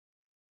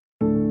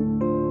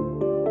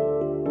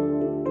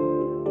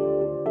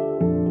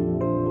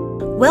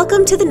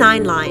Welcome to the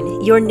 9 Line,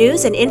 your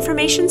news and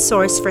information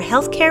source for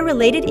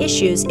healthcare-related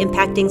issues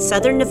impacting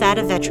Southern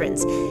Nevada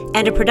veterans,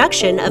 and a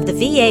production of the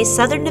VA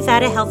Southern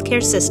Nevada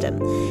Healthcare System.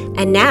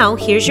 And now,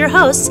 here's your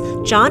hosts,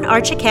 John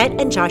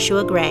Archiquette and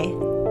Joshua Gray.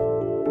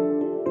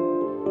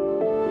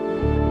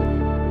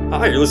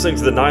 Hi, you're listening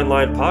to the 9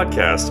 Line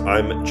Podcast.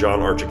 I'm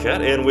John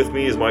Archiquette, and with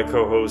me is my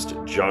co-host,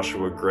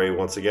 Joshua Gray,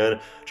 once again.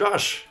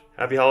 Josh,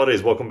 happy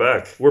holidays. Welcome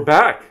back. We're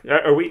back.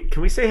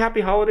 Can we say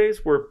happy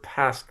holidays? We're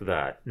past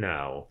that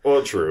now.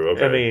 Well, true.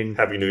 Okay. I mean,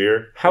 happy New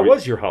Year. How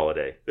was your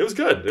holiday? It was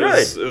good. It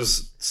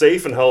was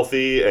safe and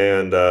healthy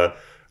and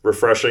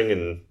refreshing,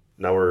 and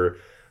now we're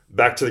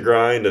back to the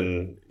grind.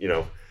 And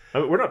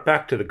we're not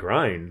back to the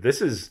grind.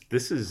 This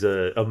is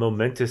a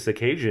momentous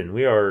occasion.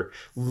 We are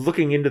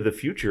looking into the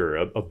future,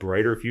 a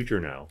brighter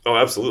future now. Oh,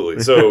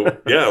 absolutely. So,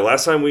 yeah,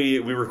 last time we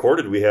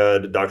recorded, we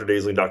had Dr.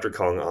 Daisley and Dr.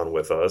 Kung on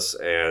with us,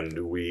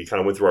 and we kind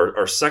of went through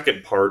our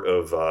second part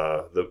of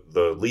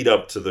the lead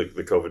up to the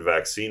COVID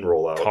vaccine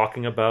rollout.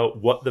 Talking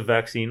about what the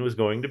vaccine was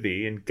going to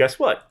be, and guess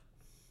what?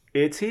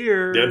 It's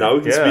here. Yeah, now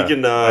we can speak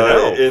in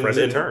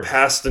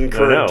past and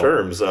current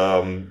terms.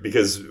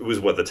 Because it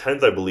was, the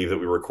 10th, I believe, that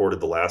we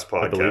recorded the last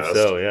podcast. I believe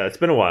so, yeah. It's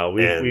been a while.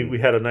 We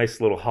had a nice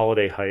little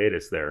holiday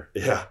hiatus there.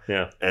 Yeah.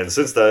 Yeah. And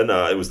since then,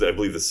 it was, I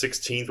believe, the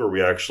 16th where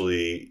we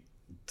actually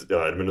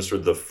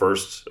administered the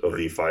first of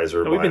the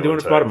Pfizer. We've been doing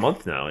it for about a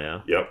month now,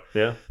 yeah. Yep.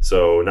 Yeah.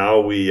 So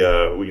now we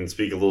can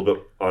speak a little bit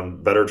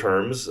on better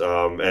terms.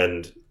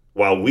 And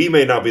while we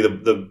may not be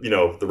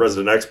the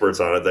resident experts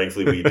on it,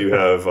 thankfully we do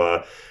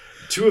have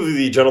two of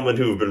the gentlemen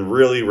who have been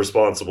really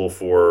responsible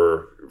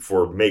for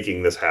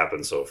making this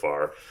happen so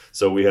far.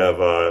 So we have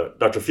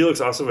Dr. Felix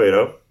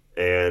Acevedo,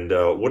 and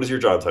what is your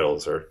job title,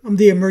 sir? I'm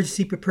the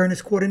Emergency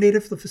Preparedness Coordinator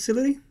for the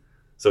facility.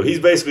 So he's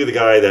basically the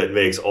guy that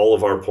makes all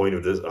of our point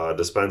of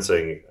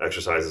dispensing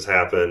exercises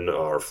happen,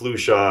 our flu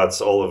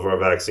shots, all of our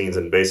vaccines,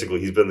 and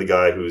basically he's been the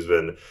guy who's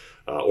been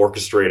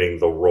orchestrating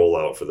the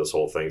rollout for this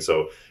whole thing.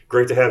 So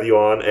great to have you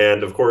on.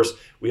 And of course,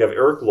 we have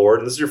Eric Lord,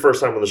 and this is your first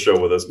time on the show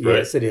with us, right?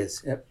 Yes, it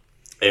is. Yep.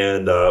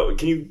 And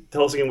can you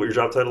tell us again what your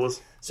job title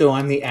is? So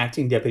I'm the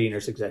Acting Deputy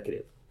Nurse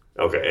Executive.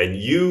 Okay, and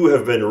you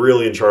have been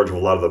really in charge of a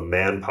lot of the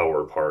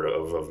manpower part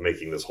of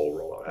making this whole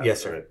rollout happen.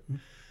 Yes, sir. Right?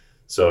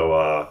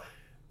 So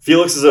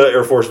Felix is an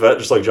Air Force vet,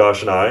 just like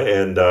Josh and I,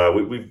 and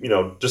we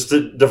just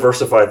to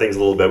diversify things a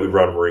little bit, we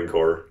brought a Marine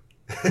Corps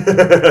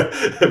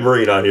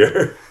Marine on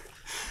here.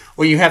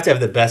 Well, you have to have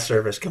the best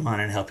service come on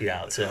and help you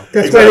out. So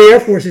that's why the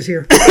Air Force is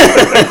here.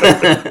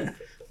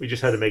 We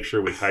just had to make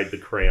sure we hide the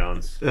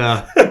crayons.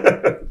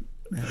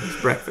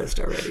 It's breakfast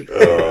already.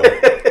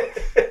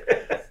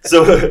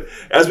 So,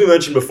 as we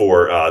mentioned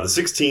before, the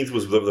 16th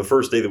was the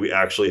first day that we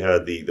actually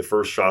had the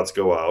first shots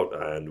go out,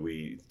 and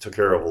we took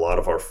care of a lot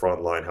of our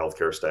frontline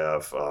healthcare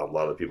staff, a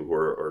lot of the people who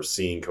are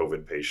seeing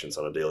COVID patients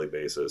on a daily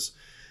basis,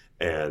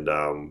 and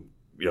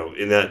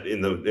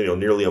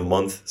nearly a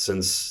month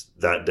since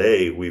that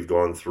day, we've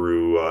gone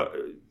through.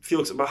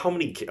 Felix, about how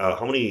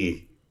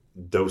many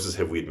doses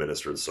have we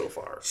administered so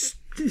far?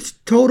 It's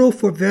total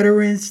for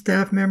veterans,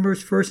 staff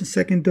members, first and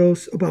second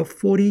dose, about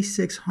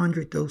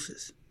 4,600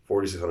 doses.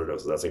 4,600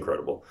 doses. That's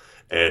incredible.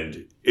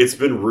 And it's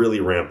been really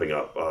ramping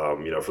up,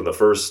 from the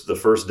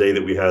first day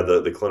that we had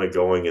the clinic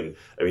going. And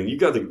I mean, you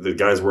got the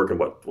guys working,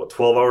 what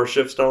 12-hour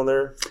shifts down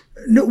there?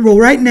 No, well,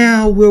 right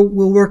now we're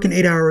working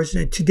 8 hours.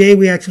 And today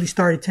we actually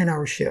started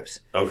 10-hour shifts.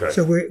 Okay.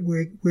 So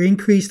we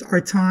increased our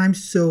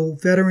times so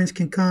veterans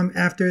can come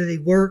after they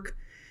work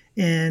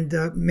and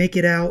make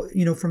it out,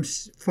 from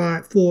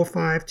 4 or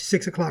 5 to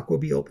 6 o'clock we'll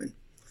be open.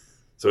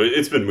 So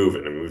it's been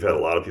moving. I mean, we've had a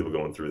lot of people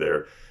going through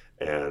there.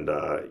 And,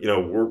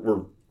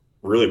 we're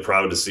really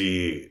proud to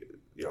see,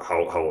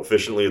 how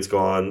efficiently it's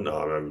gone.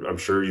 I'm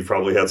sure you've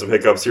probably had some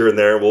hiccups here and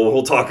there.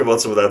 We'll talk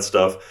about some of that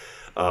stuff.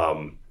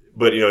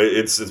 But,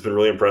 it's been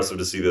really impressive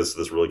to see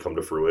this really come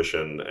to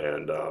fruition.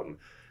 And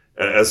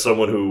as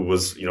someone who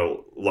was,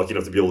 lucky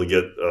enough to be able to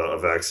get a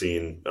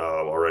vaccine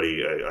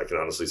already, I can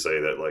honestly say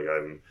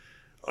that,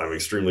 I'm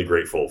extremely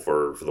grateful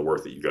for the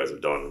work that you guys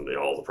have done and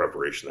all the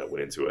preparation that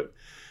went into it.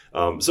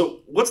 So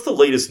what's the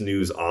latest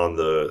news on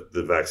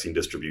the vaccine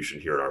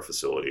distribution here in our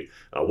facility?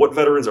 What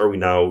veterans are we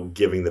now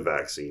giving the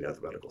vaccine at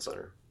the medical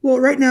center? Well,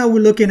 right now we're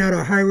looking at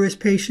our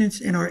high-risk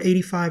patients and our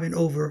 85 and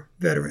over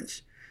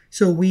veterans.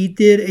 So we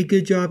did a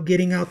good job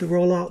getting out the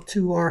rollout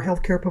to our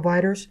healthcare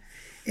providers,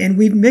 and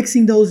we're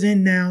mixing those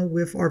in now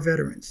with our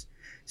veterans.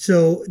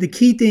 So the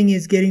key thing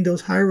is getting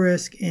those high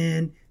risk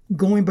and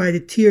going by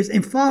the tiers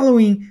and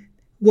following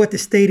what the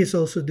state is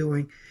also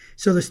doing.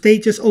 So the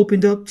state just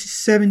opened up to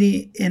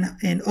 70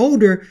 and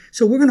older.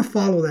 So we're going to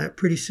follow that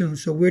pretty soon.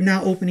 So we're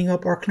now opening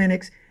up our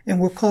clinics and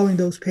we're calling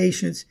those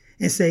patients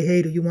and say,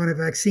 hey, do you want a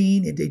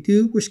vaccine? If they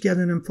do, we're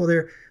scheduling them for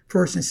their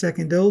first and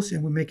second dose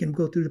and we're making them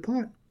go through the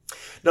pod.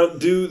 Now,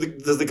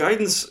 does the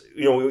guidance,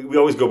 we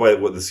always go by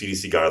what the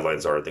CDC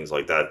guidelines are and things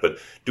like that, but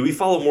do we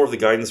follow more of the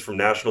guidance from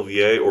National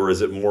VA or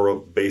is it more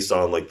based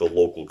on the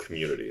local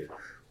community?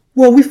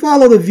 Well, we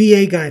follow the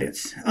VA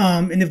guidance,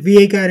 and the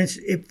VA guidance,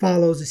 it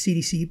follows the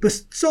CDC, but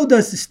so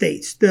does the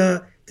states.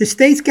 The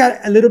states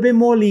got a little bit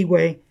more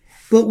leeway,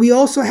 But we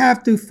also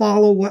have to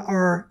follow what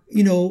our,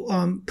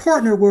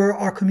 partner were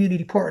our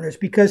community partners,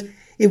 because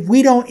if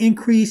we don't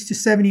increase to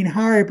 70 and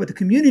higher, but the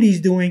community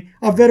is doing,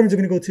 our veterans are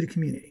going to go to the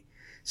community.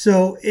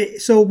 So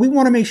we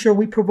want to make sure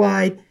we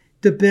provide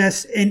the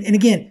best. And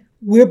again,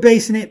 we're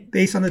basing it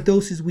based on the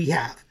doses we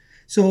have.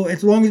 So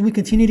as long as we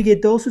continue to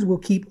get doses, we'll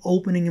keep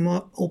opening them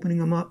up,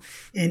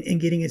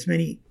 and getting as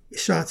many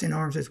shots in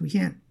arms as we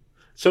can.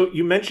 So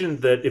you mentioned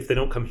that if they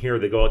don't come here,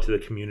 they go out to the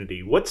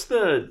community.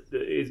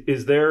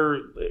 Is there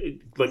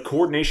like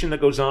coordination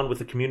that goes on with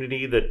the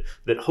community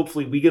that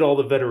hopefully we get all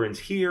the veterans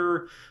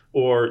here,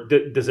 or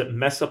does it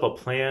mess up a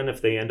plan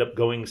if they end up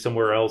going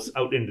somewhere else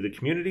out into the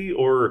community,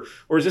 or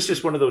is this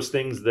just one of those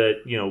things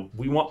that,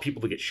 we want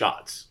people to get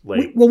shots?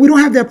 We don't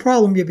have that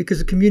problem yet because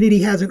the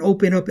community hasn't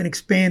opened up and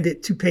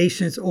expanded to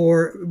patients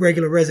or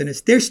regular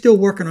residents. They're still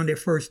working on their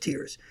first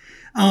tiers.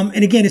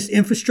 And again, it's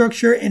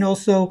infrastructure, and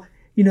also,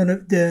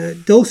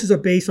 the doses are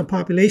based on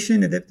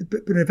population, and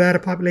the Nevada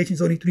population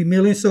is only 3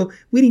 million. So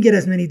we didn't get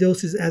as many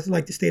doses as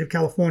like the state of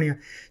California.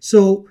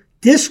 So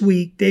this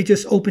week, they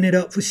just opened it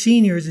up for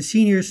seniors,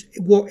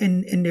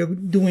 and they're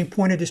doing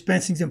point of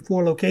dispensings in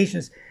 4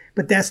 locations,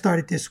 but that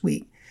started this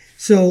week.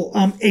 So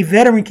a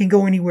veteran can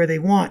go anywhere they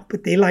want,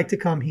 but they like to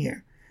come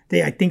here.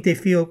 I think they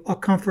feel a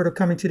comfort of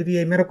coming to the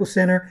VA Medical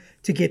Center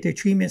to get their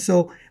treatment.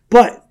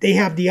 But they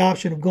have the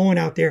option of going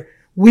out there.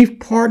 We've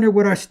partnered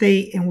with our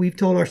state, and we've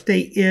told our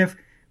state if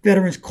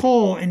veterans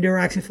call and they're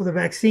asking for the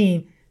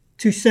vaccine,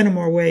 to send them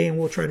our way, and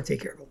we'll try to take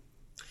care of them.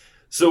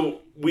 So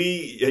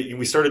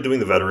we started doing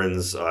the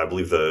veterans. I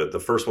believe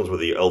the first ones were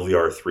the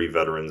LVR3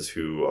 veterans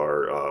who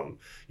are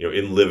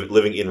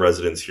living in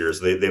residence here.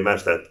 So they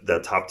match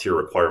that top tier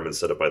requirement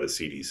set up by the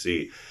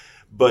CDC.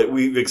 But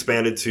we've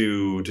expanded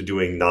to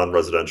doing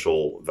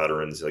non-residential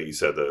veterans, like you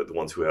said, the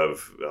ones who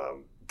have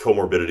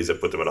comorbidities that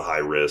put them at a high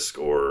risk,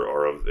 or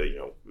are of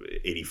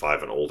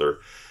 85 and older.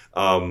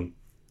 How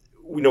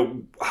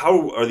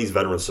are these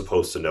veterans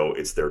supposed to know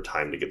it's their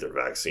time to get their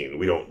vaccine?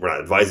 We're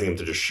not advising them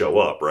to just show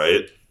up,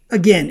 right?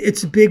 Again,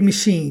 it's a big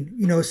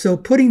machine, so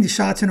putting the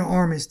shots in the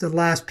arm is the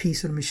last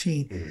piece of the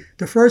machine. Mm-hmm.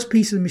 The first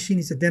piece of the machine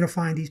is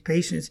identifying these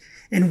patients.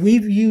 And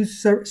we've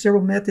used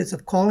several methods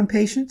of calling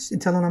patients and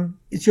telling them,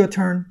 it's your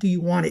turn. Do you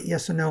want it?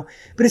 Yes or no?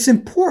 But it's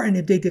important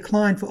if they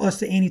decline for us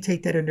to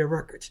annotate that in their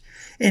records.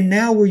 And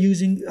now we're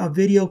using a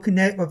video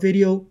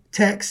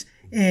text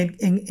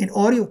and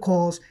audio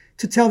calls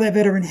to tell that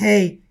veteran,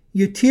 hey,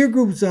 your tier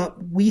group's up.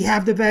 We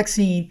have the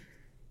vaccine.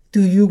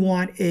 Do you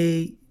want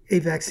a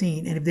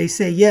vaccine? And if they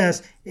say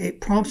yes, it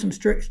prompts them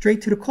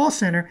straight to the call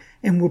center,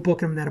 and we're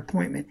booking them that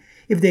appointment.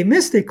 If they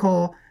miss their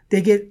call,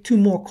 they get 2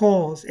 more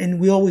calls, and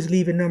we always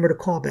leave a number to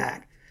call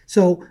back.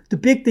 So the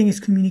big thing is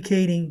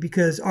communicating,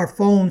 because our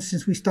phones,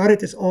 since we started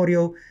this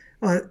audio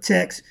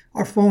text,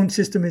 our phone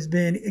system has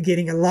been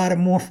getting a lot of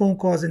more phone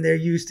calls than they're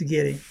used to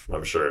getting.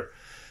 I'm sure.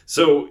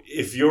 So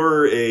if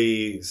you're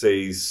a,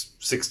 say,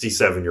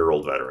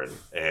 67-year-old veteran,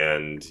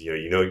 and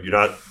you're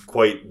not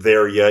quite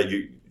there yet,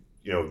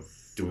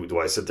 do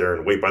I sit there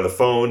and wait by the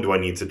phone? Do I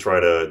need to try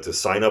to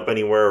sign up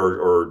anywhere,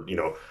 or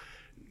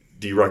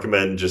do you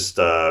recommend just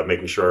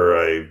making sure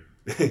I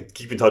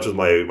keep in touch with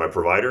my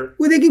provider?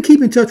 Well, they can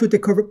keep in touch with the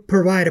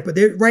provider, but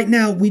right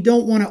now we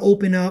don't want to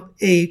open up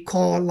a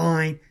call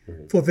line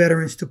for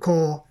veterans to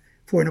call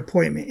for an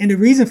appointment. And the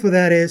reason for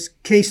that is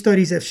case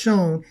studies have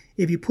shown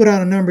if you put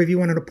out a number, if you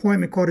want an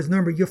appointment, call this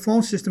number, your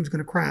phone system is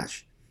going to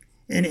crash.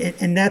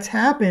 And that's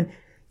happened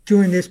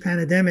during this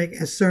pandemic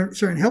as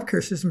certain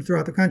healthcare systems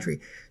throughout the country.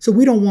 So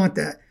we don't want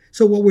that.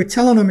 So what we're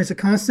telling them is a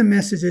constant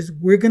message is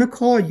we're going to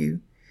call you,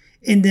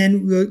 and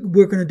then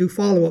we're going to do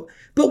follow-up.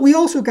 But we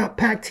also got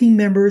PAC team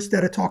members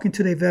that are talking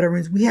to their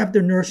veterans. We have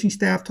their nursing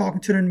staff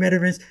talking to their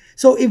veterans.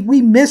 So if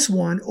we miss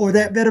one, or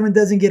that veteran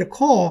doesn't get a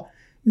call,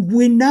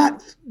 we're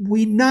not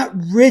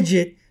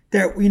rigid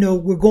that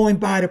we're going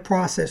by the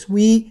process.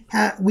 We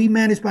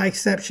manage by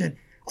exception.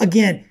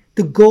 Again,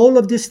 the goal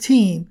of this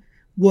team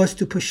was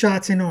to put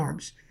shots in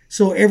arms.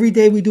 So every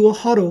day we do a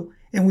huddle,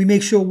 and we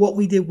make sure what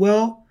we did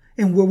well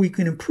and where we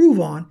can improve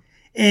on.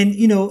 And,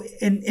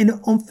 and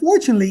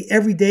unfortunately,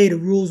 every day the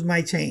rules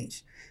might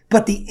change.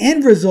 But the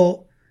end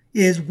result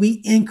is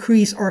we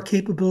increase our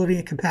capability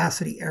and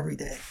capacity every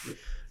day.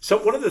 So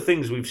one of the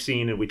things we've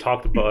seen, and we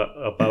talked about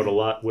a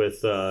lot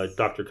with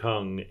Dr.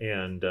 Kung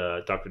and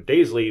Dr.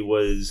 Daisley,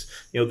 was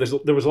there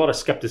was a lot of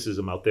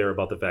skepticism out there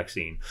about the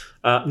vaccine.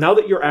 Now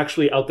that you're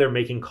actually out there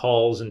making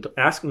calls and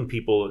asking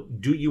people,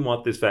 do you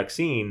want this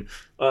vaccine?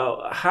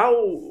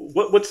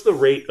 What's the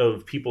rate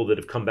of people that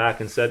have come back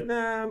and said,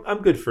 nah,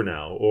 I'm good for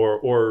now,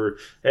 or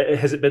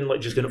has it been like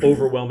just an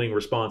overwhelming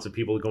response of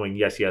people going,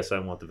 yes, I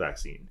want the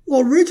vaccine?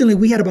 Well, originally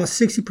we had about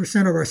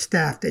 60% of our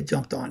staff that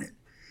jumped on it.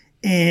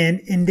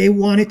 And they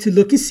wanted to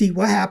look and see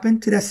what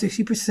happened to that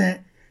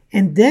 60%.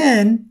 And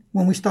then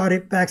when we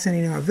started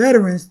vaccinating our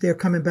veterans, they're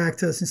coming back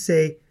to us and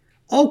say,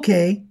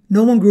 okay,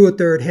 no one grew a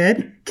third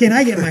head. Can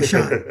I get my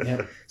shot?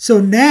 Yeah. So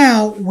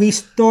now we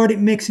started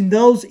mixing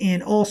those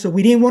in also.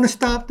 We didn't want to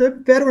stop the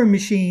veteran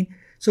machine.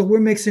 So we're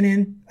mixing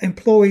in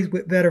employees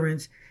with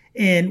veterans.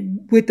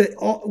 And with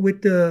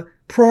the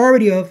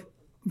priority of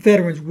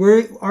veterans.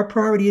 Our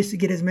priority is to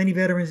get as many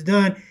veterans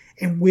done,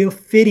 and we're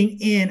fitting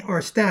in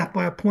our staff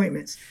by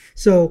appointments.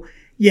 So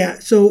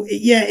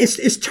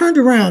it's turned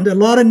around. A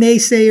lot of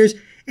naysayers,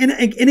 and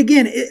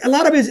again, a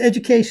lot of his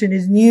education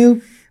is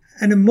new,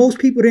 and most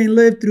people didn't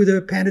live through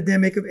the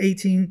pandemic of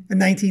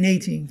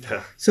 1918.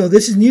 Yeah. So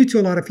this is new to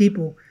a lot of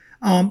people.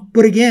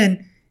 But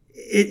again,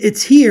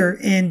 it's here,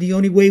 and the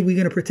only way we're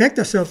going to protect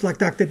ourselves, like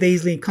Dr.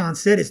 Daisley and Khan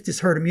said, is just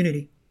herd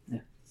immunity.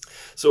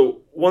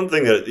 So one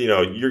thing that,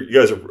 you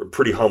guys are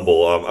pretty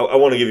humble. I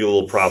want to give you a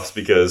little props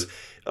because,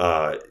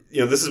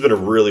 this has been a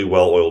really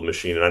well-oiled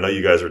machine. And I know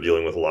you guys are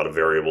dealing with a lot of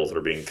variables that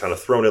are being kind of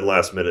thrown in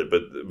last minute,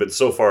 but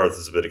so far this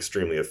has been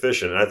extremely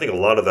efficient. And I think a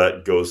lot of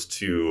that goes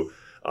to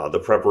the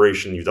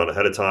preparation you've done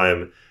ahead of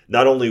time,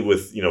 not only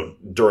with,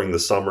 during the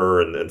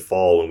summer and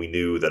fall when we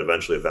knew that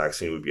eventually a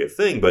vaccine would be a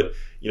thing, but,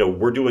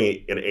 we're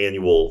doing an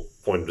annual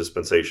point of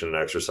dispensation and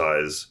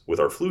exercise with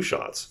our flu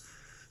shots.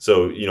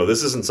 So,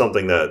 this isn't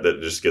something that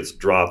just gets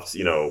dropped,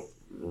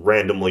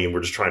 randomly, and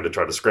we're just trying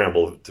to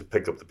scramble to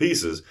pick up the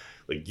pieces.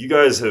 Like, you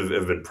guys have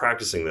been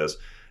practicing this,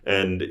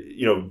 and,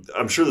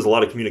 I'm sure there's a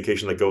lot of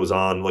communication that goes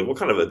on. Like, what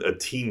kind of a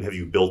team have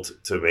you built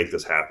to make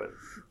this happen?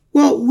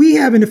 Well, we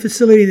have in the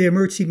facility the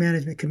Emergency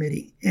Management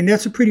Committee, and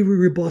that's a pretty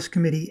robust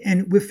committee.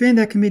 And within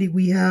that committee,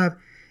 we have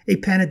a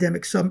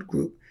pandemic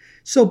subgroup.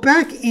 So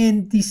back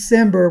in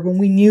December, when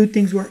we knew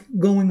things were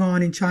going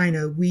on in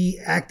China, we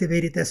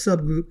activated that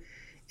subgroup.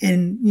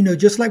 And,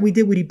 just like we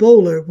did with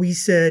Ebola, we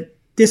said,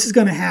 this is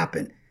going to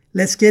happen.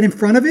 Let's get in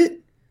front of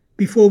it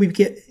before we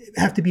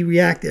have to be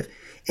reactive.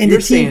 And You're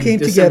the team came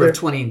December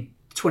together.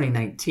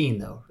 2019,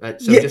 though. Right?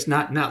 So Yeah. just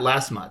not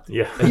last month.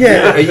 Yeah. Over a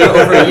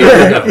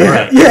year ago. Yeah,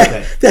 Right. yeah,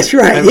 Okay. that's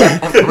right. Yeah.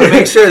 I want to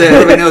make sure that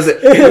everybody knows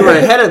that we were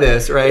ahead of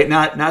this, right?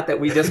 Not that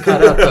we just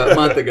caught up a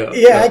month ago.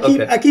 Yeah,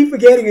 So, I keep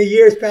forgetting a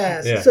year's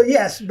passed. Yeah. So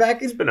yes,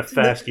 back in It's been a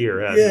fast year,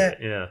 hasn't it?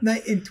 Yeah.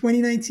 In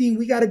 2019,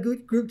 we got a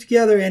good group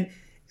together, and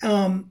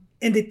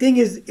the thing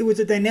is, it was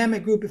a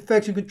dynamic group: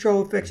 infection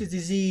control, infectious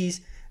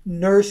disease,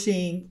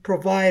 nursing,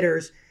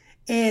 providers,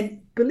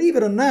 and believe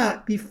it or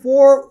not,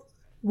 before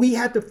we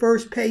had the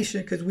first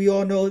patient, because we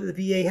all know the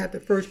VA had the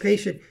first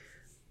patient,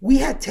 we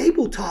had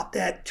tabletop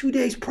that 2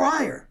 days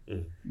prior.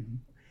 Mm-hmm.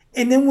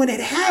 And then when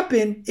it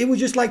happened, it was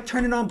just like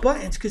turning on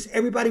buttons because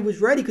everybody was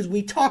ready, because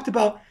we talked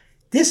about,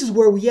 this is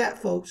where we at,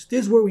 folks.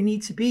 This is where we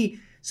need to be.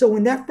 So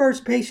when that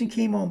first patient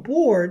came on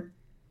board,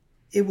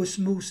 it was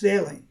smooth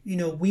sailing.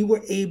 We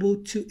were able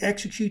to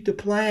execute the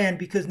plan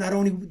because not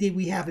only did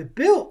we have it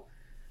built,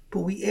 but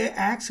we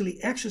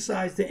actually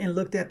exercised it and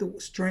looked at the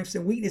strengths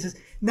and weaknesses,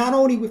 not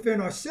only within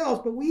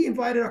ourselves, but we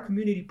invited our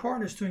community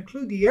partners to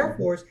include the Air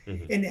Force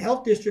and the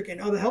health district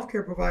and other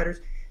healthcare providers,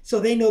 so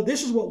they know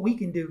this is what we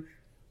can do.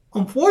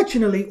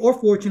 Unfortunately, or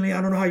fortunately,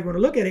 I don't know how you want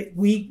to look at it,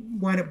 we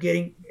wind up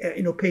getting,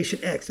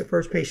 patient X, the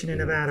first patient in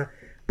Nevada.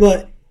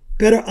 But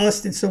better us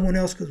than someone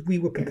else because we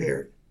were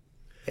prepared.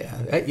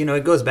 Yeah,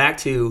 it goes back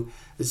to,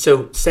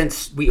 so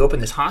since we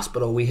opened this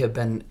hospital, we have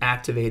been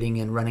activating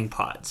and running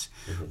pods.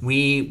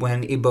 Mm-hmm.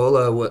 When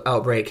Ebola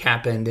outbreak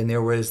happened and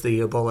there was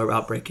the Ebola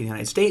outbreak in the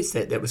United States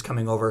that was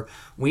coming over,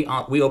 we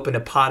opened a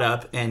pod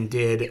up and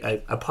did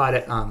a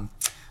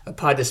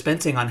pod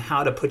dispensing on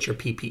how to put your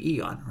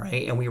PPE on,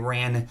 right? And we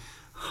ran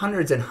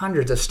hundreds and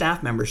hundreds of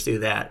staff members through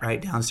that,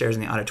 right, downstairs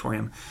in the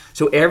auditorium.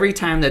 So every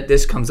time that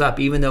this comes up,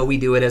 even though we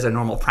do it as a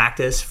normal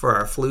practice for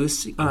our flu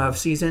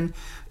season,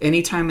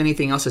 anytime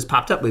anything else has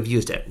popped up, we've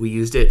used it. We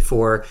used it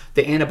for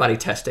the antibody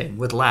testing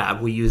with lab.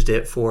 We used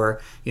it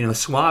for,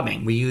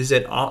 swabbing. We use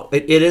it all.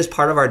 It is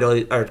part of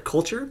our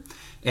culture.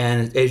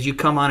 And as you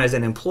come on as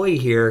an employee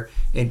here,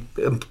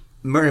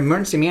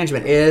 emergency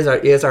management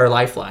is our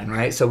lifeline,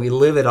 right? So we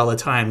live it all the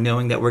time,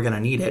 knowing that we're going to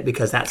need it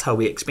because that's how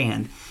we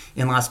expand.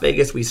 In Las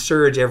Vegas, we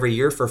surge every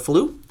year for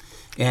flu,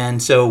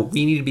 and so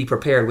we need to be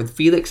prepared. With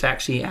Felix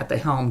actually at the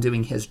helm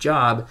doing his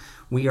job,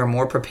 we are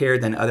more prepared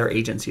than other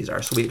agencies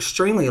are. So we're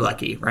extremely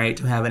lucky, right,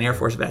 to have an Air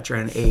Force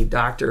veteran, a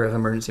doctor of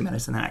emergency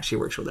medicine that actually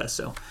works with us.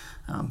 So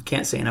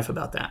can't say enough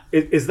about that.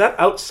 Is that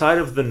outside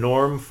of the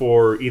norm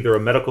for either a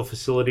medical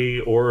facility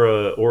or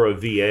a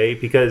VA?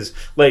 Because,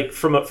 like,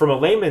 from a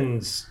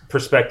layman's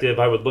perspective,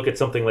 I would look at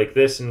something like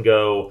this and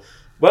go,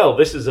 well,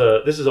 this is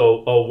a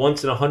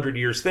once in 100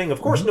 years thing.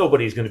 Of course,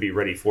 nobody's going to be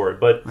ready for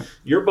it. But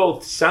you're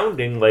both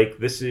sounding like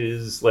this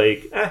is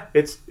like,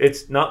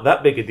 it's not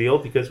that big a deal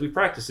because we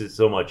practice it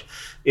so much.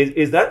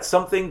 Is that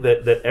something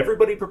that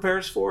everybody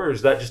prepares for, or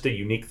is that just a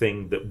unique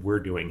thing that we're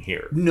doing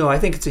here? No, I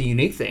think it's a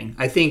unique thing.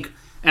 I think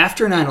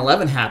after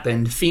 9/11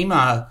 happened,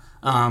 FEMA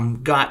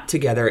got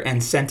together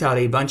and sent out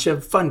a bunch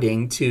of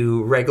funding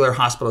to regular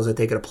hospitals that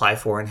they could apply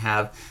for and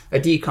have a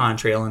decon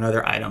trail and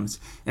other items.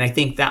 And I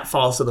think that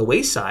falls to the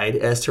wayside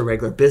as to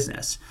regular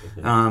business.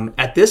 Mm-hmm.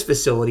 At this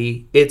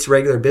facility, it's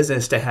regular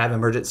business to have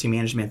emergency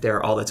management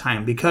there all the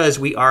time because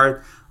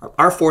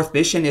our fourth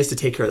mission is to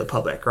take care of the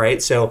public,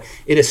 right? So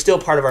it is still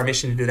part of our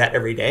mission to do that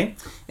every day.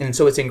 And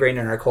so it's ingrained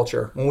in our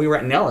culture. When we were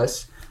at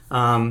Nellis,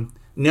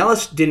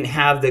 Nellis didn't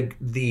have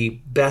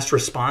the best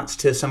response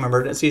to some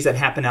emergencies that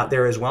happened out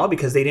there as well,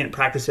 because they didn't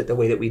practice it the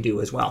way that we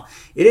do as well.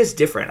 It is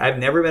different. I've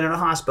never been in a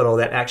hospital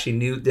that actually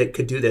knew that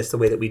could do this the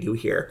way that we do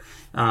here.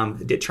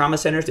 Did trauma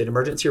centers, did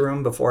emergency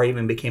room before I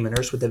even became a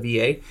nurse with the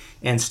VA.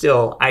 And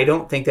still, I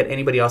don't think that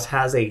anybody else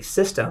has a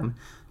system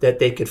that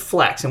they could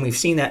flex. And we've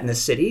seen that in the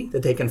city,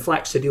 that they can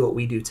flex to do what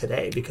we do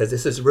today, because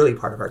this is really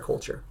part of our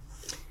culture.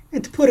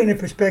 And to put it in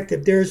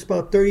perspective, there's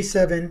about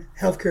 37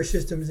 healthcare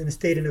systems in the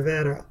state of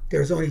Nevada.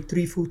 There's only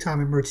 3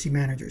 full-time emergency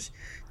managers.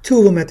 2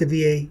 of them at the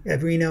VA,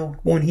 at Reno,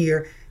 1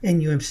 here,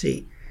 and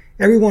UMC.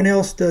 Everyone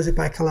else does it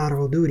by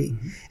collateral duty.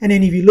 Mm-hmm. And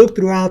then if you look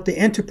throughout the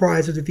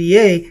enterprise of the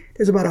VA,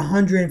 there's about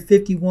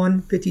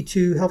 151,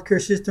 52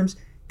 healthcare systems.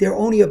 There are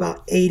only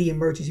about 80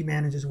 emergency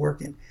managers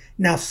working.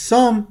 Now,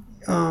 some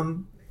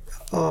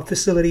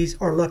facilities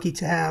are lucky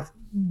to have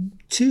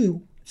 2,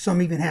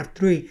 some even have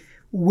 3.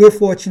 We're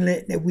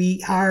fortunate that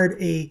we hired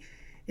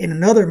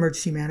another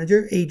emergency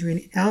manager,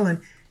 Adrian Allen,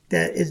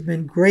 that has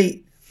been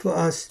great for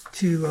us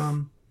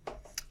to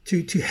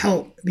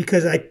help,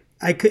 because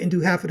I couldn't do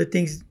half of the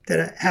things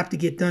that I have to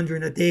get done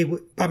during the day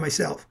by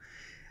myself,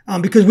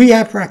 because we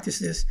have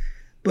practiced this,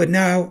 but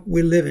now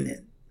we're living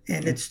it,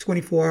 and it's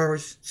 24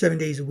 hours, 7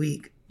 days a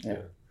week.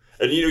 Yeah.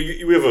 And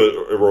you have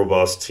a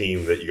robust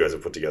team that you guys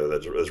have put together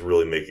that's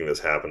really making this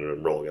happen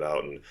and rolling it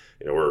out, and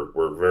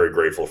we're very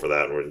grateful for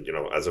that. And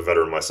as a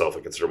veteran myself, I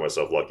consider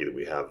myself lucky that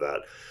we have that.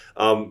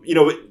 I'm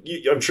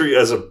sure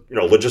as a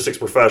logistics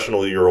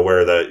professional, you're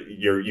aware that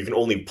you can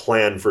only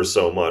plan for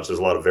so much. There's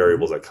a lot of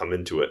variables that come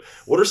into it.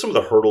 What are some of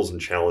the hurdles and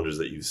challenges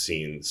that you've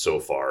seen so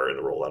far in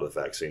the rollout of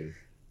the vaccine?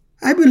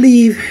 I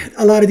believe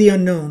a lot of the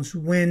unknowns.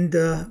 When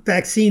the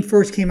vaccine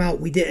first came out,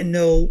 we didn't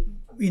know,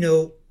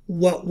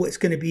 what was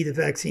going to be the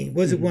vaccine.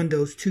 Was it 1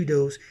 dose, 2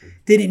 dose?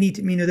 Didn't need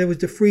to, there was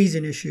the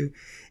freezing issue.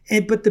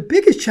 But the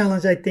biggest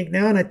challenge, I think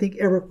now, and I think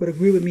Eric would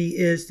agree with me,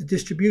 is the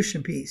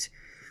distribution piece.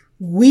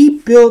 We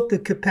built the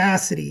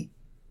capacity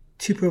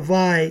to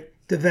provide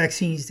the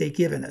vaccines they've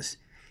given us.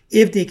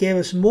 If they gave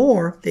us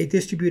more, they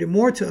distributed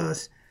more to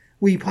us,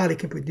 we probably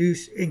can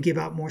produce and give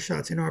out more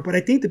shots in our. But I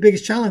think the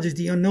biggest challenge is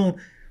the unknown.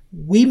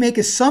 We make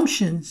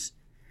assumptions,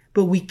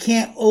 but we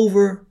can't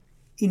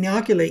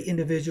over-inoculate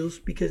individuals,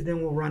 because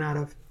then we'll run out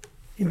of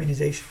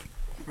immunization.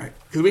 Right.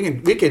 Because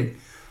we can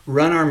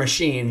run our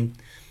machine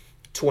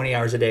 20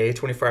 hours a day,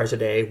 24 hours a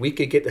day. We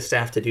could get the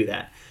staff to do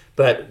that.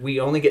 But we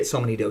only get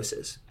so many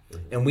doses.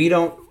 And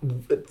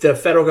the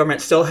federal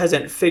government still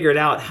hasn't figured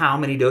out how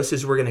many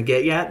doses we're going to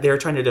get yet. They're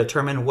trying to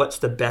determine what's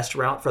the best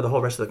route for the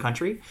whole rest of the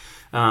country.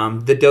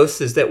 The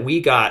doses that we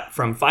got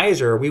from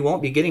Pfizer, we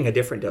won't be getting a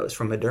different dose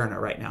from Moderna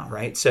right now,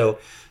 right? So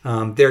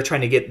they're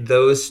trying to get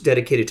those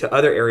dedicated to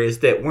other areas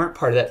that weren't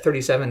part of that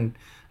 37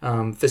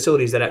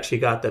 facilities that actually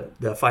got the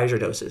Pfizer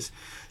doses.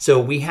 So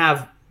we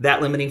have that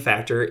limiting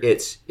factor.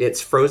 It's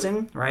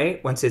frozen,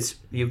 right? Once it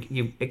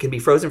can be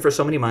frozen for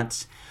so many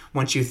months.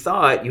 Once you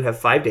thaw it, you have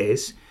 5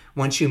 days.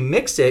 Once you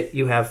mix it,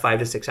 you have 5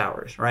 to 6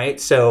 hours, right?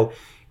 So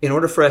in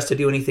order for us to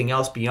do anything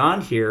else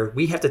beyond here,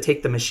 we have to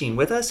take the machine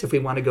with us if we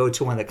want to go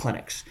to one of the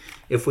clinics.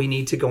 If we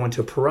need to go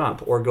into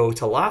Pahrump or go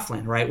to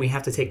Laughlin, right, we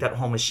have to take that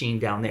whole machine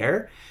down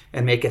there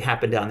and make it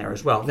happen down there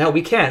as well. Now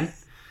we can,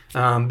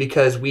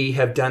 because we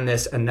have done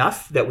this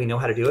enough that we know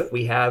how to do it.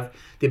 We have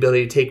the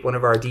ability to take one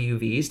of our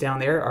DUVs down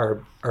there,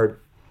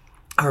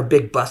 our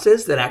big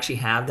buses that actually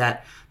have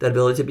that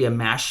ability to be a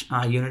MASH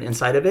unit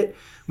inside of it.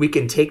 We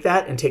can take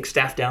that and take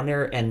staff down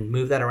there and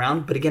move that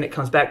around. But again, it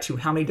comes back to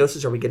how many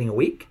doses are we getting a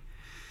week?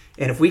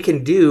 And if we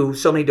can do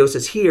so many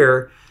doses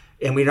here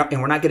and we're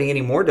not getting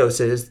any more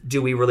doses,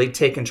 do we really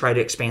take and try to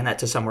expand that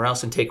to somewhere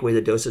else and take away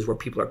the doses where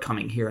people are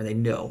coming here and they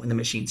know and the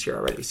machine's here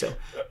already? So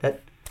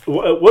that.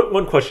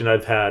 One question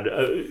I've had,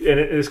 and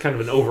it is kind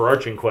of an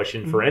overarching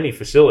question for any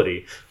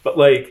facility, but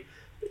there's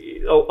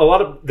a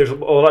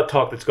lot of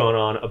talk that's gone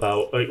on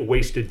about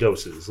wasted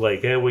doses.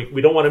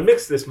 We don't want to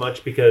mix this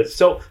much because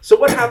so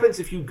what happens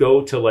if you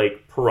go to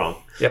Pahrump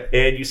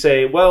and you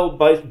say, well,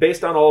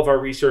 based on all of our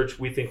research,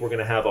 we think we're going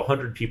to have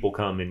 100 people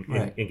come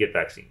and get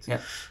vaccines.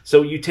 Yeah.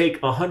 So you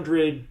take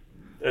 100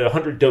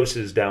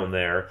 doses down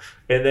there,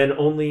 and then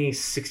only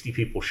 60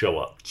 people show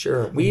up.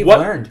 Sure, we've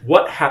learned.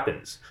 What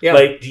happens?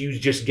 Yeah. Do you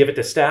just give it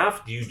to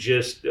staff? Do you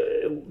just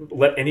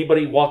let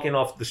anybody walk in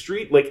off the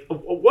street?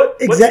 What's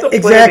the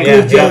plan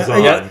that goes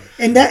on?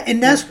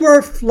 And that's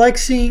where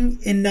flexing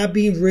and not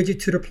being rigid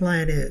to the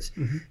plan is.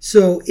 Mm-hmm.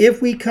 So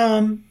if we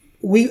come,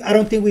 I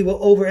don't think we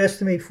will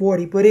overestimate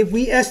 40, but if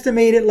we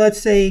estimated, let's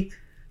say,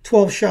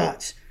 12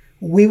 shots,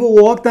 we will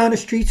walk down the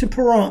streets of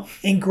Pahrump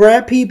and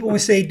grab people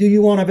and say, do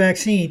you want a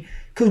vaccine?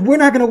 Because we're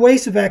not going to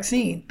waste a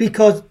vaccine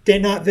because they're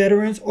not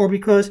veterans or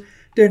because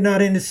they're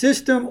not in the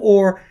system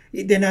or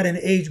they're not in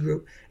the age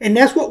group. And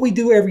that's what we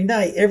do every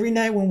night. Every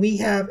night when we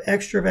have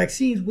extra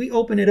vaccines, we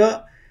open it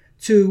up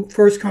to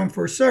first come,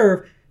 first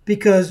serve,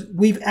 because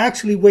we've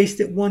actually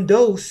wasted 1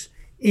 dose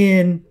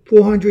in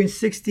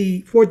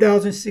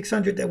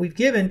 4,600 that we've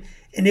given,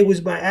 and it was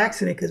by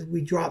accident because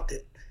we dropped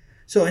it.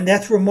 So, and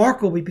that's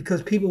remarkable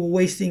because people were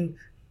wasting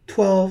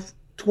 12,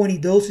 20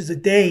 doses a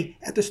day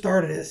at the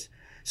start of this.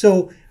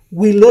 So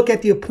we look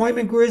at the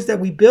appointment grids that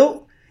we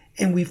built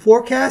and we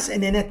forecast.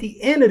 And then at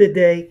the end of the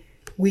day,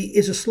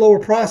 it's a slower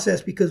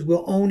process because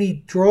we're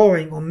only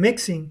drawing or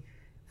mixing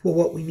for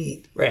what we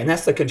need. Right, and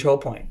that's the control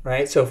point,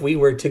 right? So if we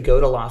were to go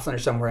to Laughlin or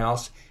somewhere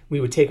else,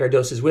 we would take our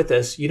doses with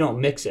us. You don't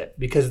mix it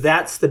because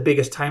that's the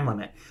biggest time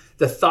limit.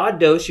 The thawed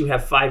dose, you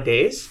have 5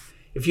 days.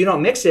 If you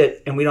don't mix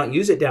it and we don't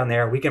use it down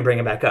there, we can bring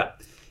it back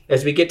up.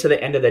 As we get to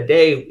the end of the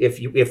day,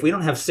 if we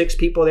don't have 6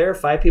 people there,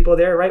 5 people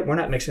there, right, we're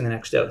not mixing the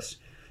next dose.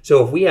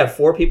 So if we have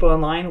 4 people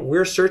in line,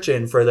 we're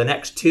searching for the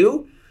next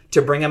 2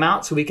 to bring them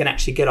out so we can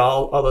actually get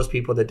all those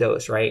people to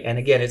dose, right? And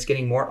again, it's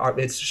getting more,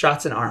 it's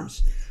shots in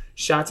arms.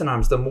 Shots in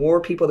arms. The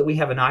more people that we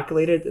have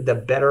inoculated, the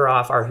better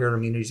off our herd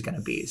immunity is going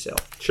to be. So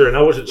sure, and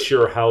I wasn't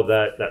sure how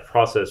that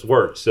process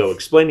works. So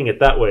explaining it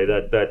that way,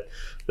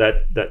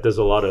 that does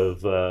a lot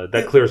of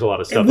that clears a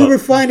lot of stuff. And we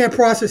refine that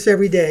process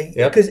every day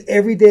because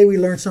every day we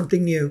learn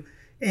something new.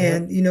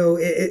 And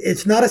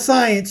it's not a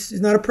science,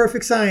 it's not a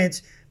perfect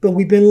science, but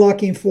we've been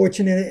lucky and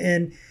fortunate,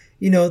 and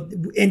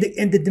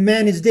and the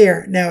demand is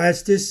there. Now,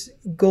 as this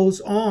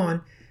goes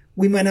on,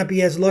 we might not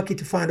be as lucky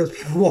to find those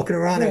people walking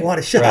around and want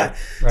a shot.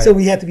 Right. So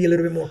we have to be a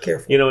little bit more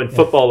careful. In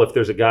football, if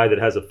there's a guy that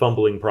has a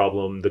fumbling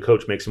problem, the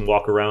coach makes him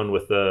walk around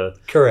with a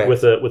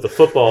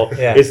football.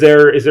 Yeah. Is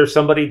there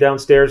somebody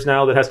downstairs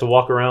now that has to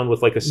walk around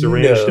with like a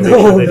syringe to make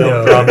sure they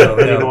don't drop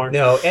it anymore?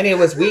 No, and it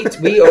was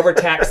we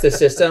overtaxed the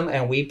system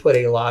and we put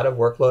a lot of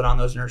workload on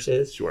those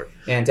nurses. Sure.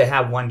 And to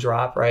have one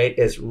drop, right,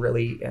 is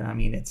really, and I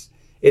mean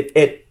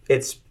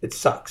it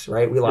sucks,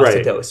 right? We lost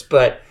a dose,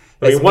 but.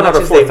 I mean, 1 out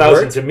of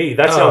 4,000 to me,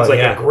 that sounds like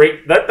a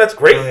great. That's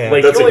great. Oh, yeah.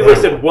 Like that's you only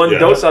wasted 1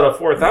 dose out of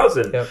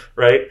 4,000,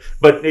 right?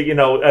 But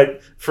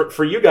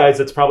for you guys,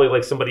 it's probably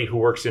like somebody who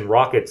works in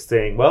rockets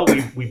saying, "Well,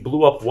 we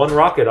blew up 1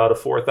 rocket out of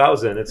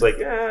 4,000." It's like,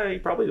 you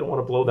probably don't want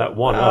to blow that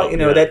one up.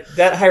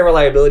 That high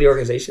reliability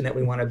organization that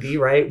we want to be,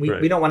 right?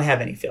 We don't want to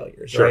have any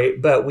failures,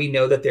 right? But we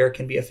know that there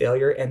can be a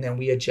failure, and then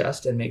we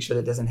adjust and make sure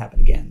that doesn't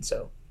happen again.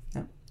 So.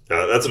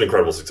 That's an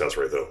incredible success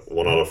rate, though.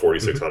 1 out of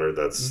 4,600.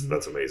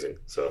 That's amazing.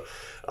 So,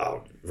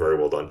 very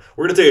well done.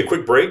 We're going to take a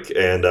quick break,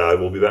 and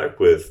we'll be back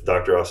with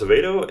Dr.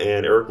 Acevedo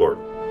and Eric Lord.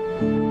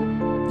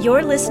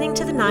 You're listening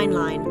to The 9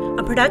 Line,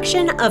 a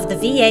production of the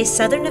VA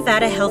Southern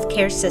Nevada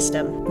Healthcare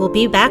System. We'll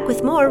be back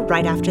with more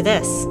right after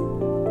this.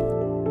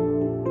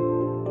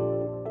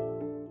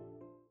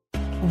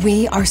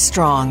 We are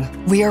strong,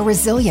 we are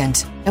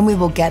resilient, and we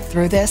will get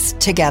through this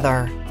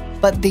together.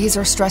 But these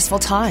are stressful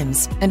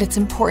times, and it's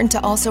important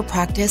to also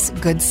practice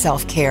good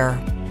self-care.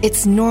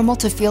 It's normal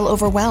to feel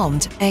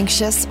overwhelmed,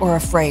 anxious, or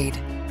afraid,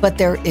 but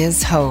there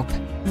is hope.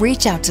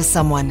 Reach out to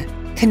someone,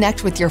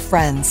 connect with your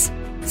friends,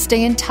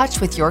 stay in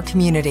touch with your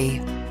community,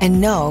 and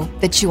know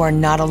that you are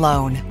not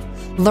alone.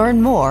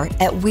 Learn more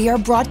at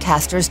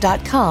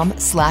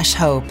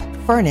wearebroadcasters.com/hope,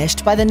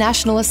 furnished by the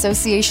National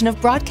Association of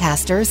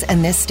Broadcasters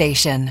and this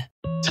station.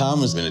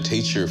 Tom has been a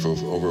teacher for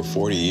over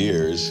 40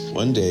 years.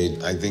 One day,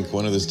 I think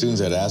one of the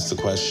students had asked the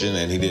question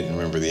and he didn't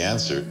remember the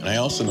answer. And I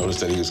also noticed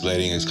that he was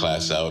letting his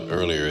class out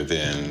earlier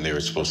than they were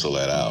supposed to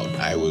let out.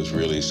 I was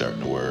really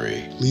starting to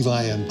worry.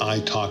 Levi and I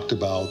talked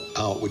about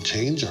how it would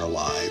change our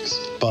lives,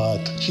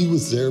 but he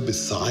was there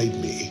beside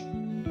me.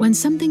 When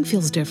something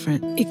feels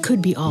different, it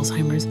could be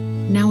Alzheimer's.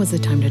 Now is the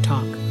time to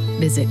talk.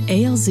 Visit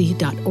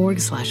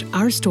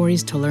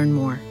alz.org/ourstories to learn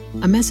more.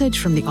 A message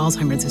from the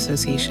Alzheimer's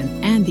Association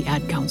and the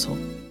Ad Council.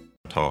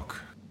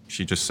 Talk.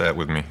 She just sat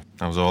with me.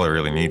 That was all I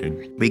really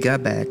needed. We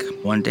got back.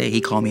 One day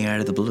he called me out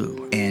of the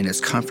blue, and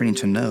it's comforting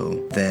to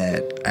know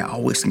that I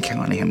always can count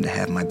on him to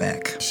have my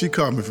back. She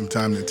called me from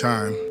time to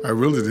time. I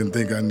really didn't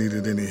think I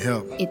needed any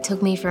help. It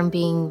took me from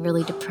being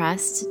really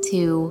depressed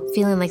to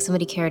feeling like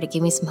somebody cared. It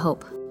gave me some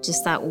hope.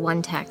 Just that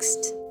one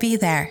text. Be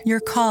there.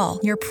 Your call,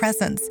 your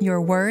presence,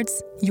 your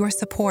words, your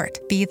support.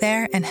 Be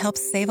there and help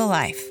save a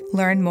life.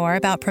 Learn more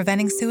about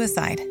preventing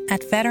suicide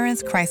at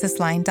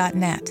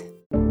veteranscrisisline.net.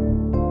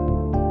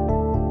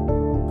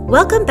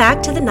 Welcome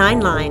back to The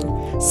 9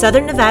 Line,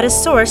 Southern Nevada's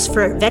source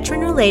for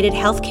veteran-related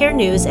healthcare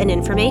news and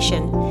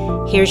information.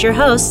 Here's your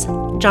hosts,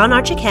 John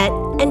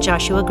Archiquette and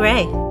Joshua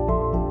Gray.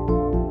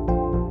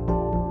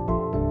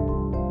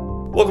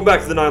 Welcome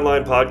back to the 9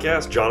 Line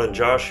Podcast. John and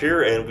Josh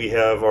here, and we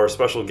have our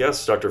special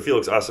guests, Dr.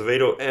 Felix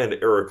Acevedo and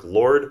Eric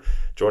Lord,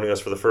 joining us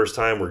for the first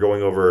time. We're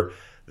going over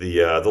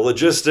the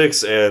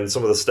logistics and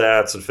some of the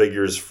stats and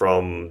figures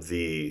from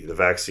the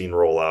vaccine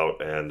rollout,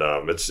 and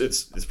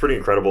it's pretty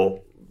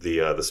incredible.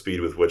 The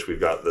speed with which we've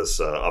got this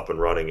up and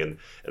running and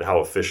how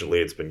efficiently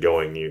it's been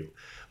going. You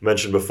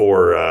mentioned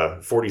before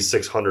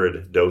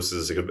 4,600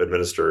 doses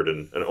administered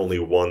and only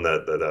one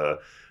that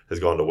has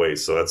gone to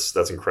waste. So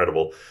that's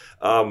incredible.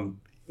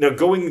 Now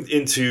going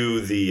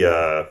into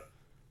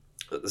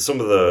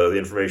some of the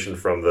information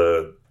from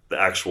the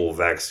actual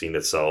vaccine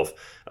itself,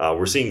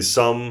 we're seeing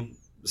some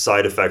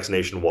side effects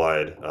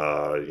nationwide.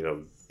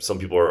 Some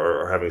people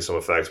are having some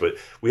effects, but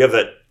we have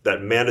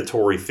that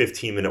mandatory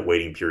 15-minute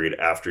waiting period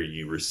after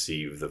you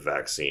receive the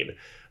vaccine.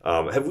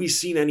 Have we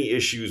seen any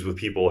issues with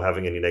people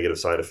having any negative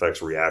side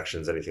effects,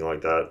 reactions, anything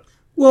like that?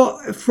 Well,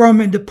 from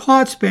the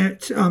pod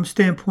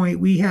standpoint,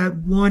 we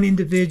had one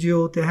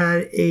individual that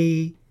had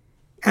a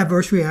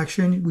adverse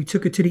reaction. We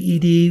took her to the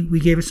ED. We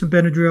gave her some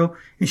Benadryl,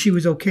 and she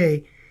was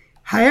okay.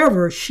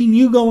 However, she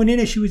knew going in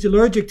that she was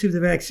allergic to the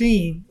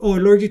vaccine or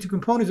allergic to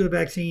components of the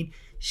vaccine.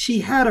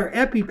 She had her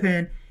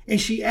EpiPen, and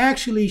she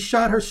actually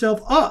shot herself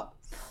up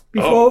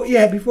before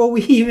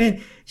we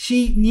even.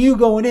 She knew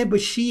going in, but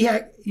she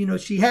had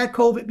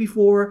COVID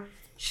before.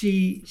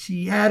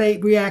 She had a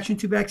reaction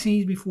to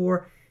vaccines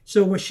before.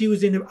 So when she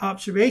was in the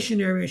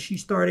observation area, she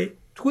started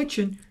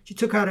twitching. She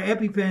took out her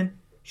EpiPen,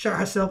 shot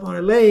herself on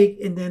her leg,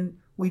 and then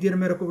we did a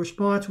medical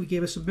response. We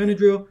gave her some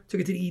Benadryl,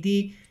 took her to the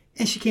ED,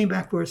 and she came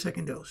back for her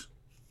second dose.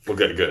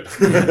 Okay, good.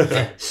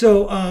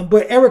 So,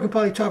 but Eric could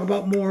probably talk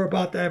more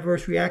about the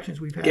adverse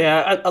reactions we've had.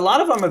 Yeah, a lot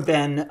of them have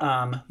been,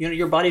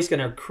 your body's going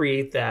to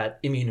create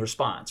that immune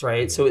response,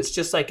 right? So it's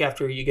just like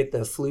after you get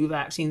the flu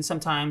vaccine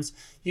sometimes,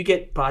 you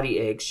get body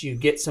aches, you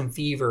get some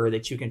fever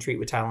that you can treat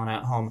with Tylenol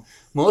at home.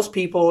 Most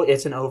people,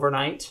 it's an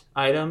overnight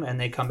item, and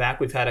they come back.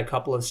 We've had a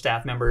couple of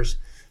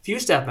few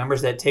staff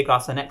members that take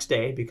off the next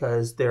day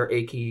because they're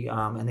achy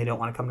and they don't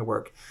want to come to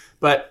work.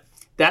 But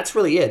that's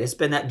really it. It's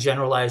been that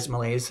generalized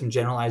malaise, some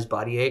generalized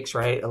body aches,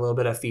 right? A little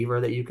bit of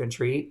fever that you can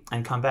treat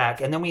and come back.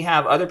 And then we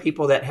have other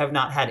people that have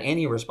not had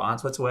any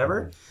response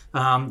whatsoever,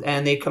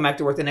 and they come back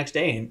to work the next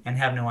day and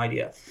have no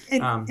idea.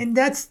 And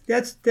that's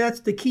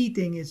the key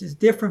thing is it's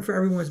different for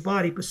everyone's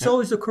body, but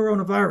so is the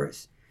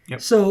coronavirus.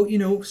 Yep.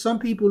 So, some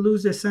people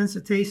lose their sense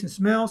of taste and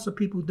smell, some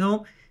people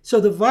don't. So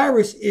the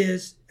virus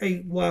is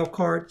a wild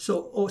card.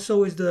 So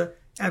is the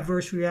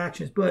adverse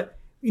reactions. But,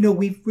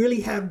 we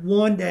really have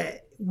one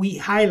that we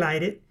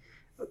highlighted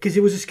because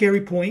it was a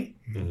scary point.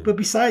 Mm-hmm. But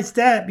besides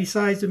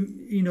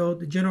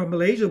the general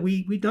malaise,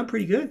 we've done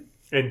pretty good.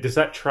 And does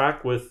that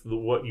track with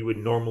what you would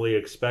normally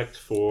expect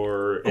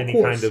for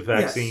any kind of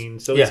vaccine?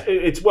 Yes. So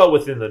it's well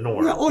within the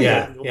norm.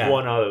 Yeah.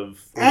 One out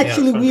of...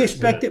 Actually, we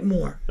expected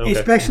more. Okay.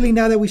 Especially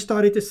now that we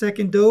started the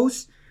second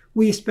dose.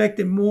 We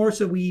expected more,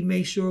 so we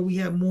made sure we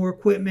have more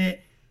equipment,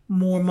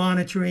 more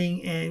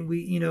monitoring, and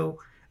we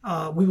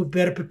were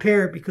better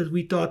prepared because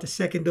we thought the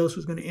second dose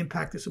was going to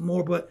impact us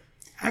more, but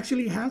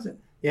actually it hasn't.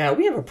 Yeah,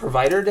 we have a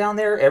provider down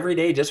there every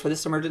day just for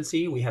this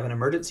emergency. We have an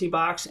emergency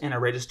box and a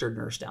registered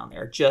nurse down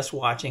there just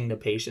watching the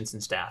patients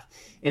and staff.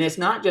 And it's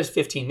not just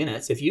 15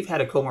 minutes. If you've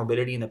had a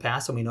comorbidity in the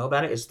past and we know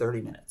about it, it's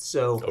 30 minutes.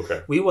 So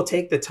we will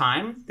take the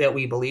time that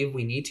we believe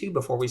we need to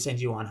before we send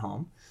you on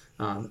home.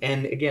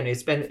 And again,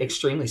 it's been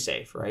extremely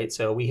safe, right?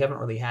 So we haven't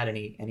really had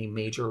any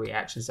major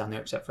reactions down there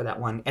except for that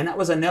one. And that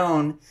was a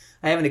known,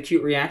 I have an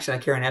acute reaction, I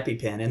carry an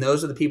EpiPen. And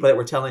those are the people that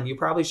were telling you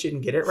probably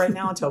shouldn't get it right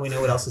now until we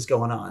know what else is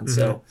going on. Mm-hmm.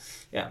 So,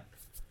 yeah.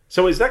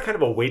 So is that kind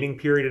of a waiting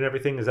period and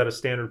everything? Is that a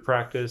standard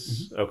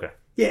practice? Mm-hmm. Okay.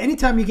 Yeah,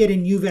 anytime you get a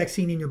new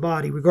vaccine in your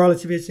body,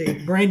 regardless if it's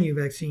a brand new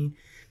vaccine,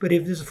 but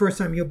if this is the first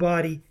time your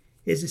body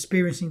is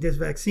experiencing this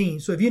vaccine.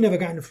 So if you've never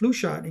gotten a flu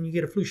shot and you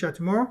get a flu shot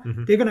tomorrow,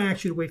 they're going to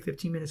ask you to wait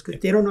 15 minutes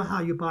because they don't know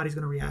how your body's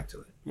going to react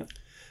to it. Yep.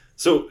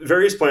 So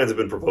various plans have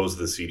been proposed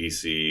to the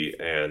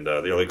CDC, and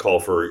they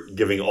call for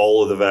giving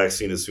all of the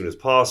vaccine as soon as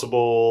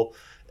possible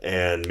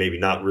and maybe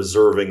not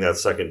reserving that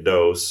second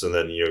dose. And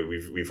then,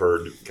 we've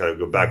heard kind of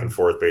go back and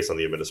forth based on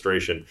the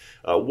administration.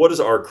 What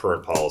is our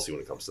current policy when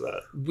it comes to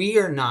that? We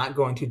are not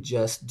going to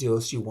just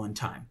dose you one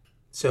time.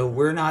 So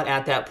we're not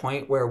at that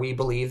point where we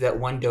believe that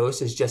one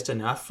dose is just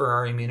enough for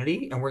our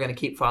immunity, and we're going to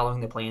keep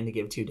following the plan to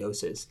give 2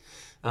 doses.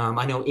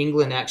 I know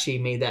England actually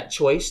made that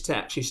choice to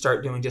actually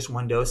start doing just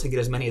 1 dose and get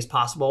as many as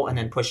possible and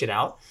then push it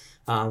out.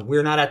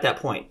 We're not at that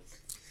point,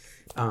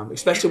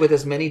 especially with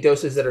as many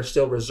doses that are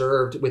still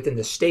reserved within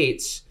the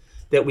states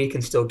that we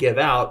can still give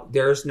out.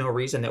 There's no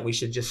reason that we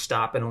should just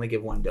stop and only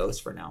give 1 dose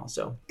for now.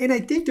 So, and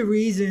I think the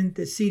reason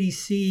the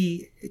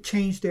CDC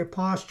changed their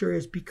posture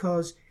is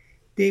because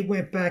they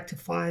went back to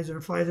Pfizer,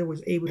 and Pfizer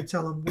was able to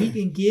tell them, we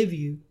can give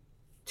you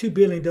 2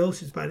 billion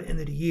doses by the end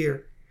of the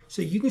year.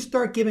 So you can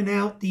start giving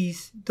out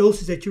these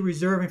doses that you're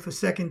reserving for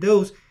second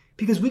dose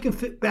because we can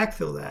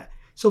backfill that.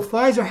 So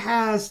Pfizer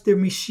has their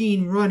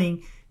machine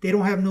running. They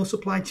don't have no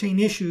supply chain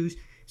issues.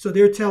 So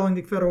they're telling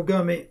the federal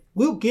government,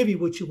 we'll give you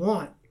what you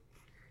want.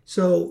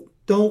 So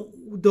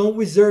don't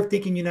reserve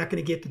thinking you're not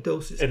going to get the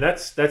doses. And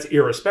that's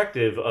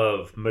irrespective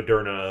of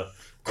Moderna,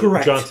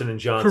 correct, Johnson &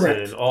 Johnson,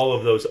 correct, all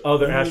of those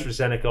other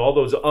AstraZeneca, all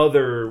those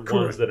other correct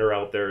ones that are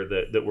out there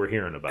that we're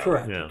hearing about.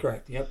 Correct, yeah.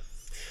 Correct, yep.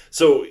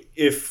 So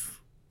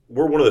if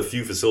we're one of the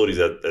few facilities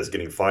that's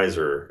getting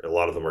Pfizer, a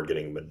lot of them are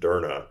getting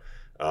Moderna.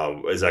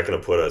 Is that going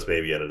to put us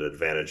maybe at an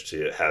advantage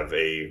to have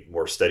a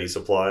more steady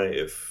supply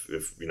if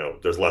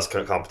there's less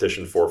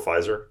competition for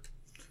Pfizer?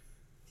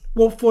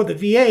 Well, for the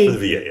VA,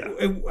 yeah.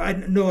 I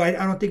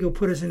don't think it'll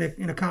put us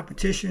in a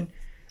competition.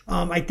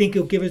 I think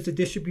it'll give us the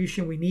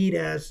distribution we need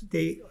as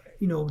they,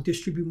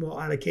 distribute more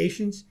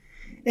allocations.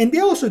 And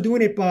they're also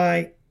doing it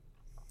by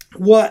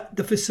what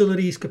the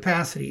facility's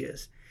capacity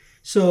is.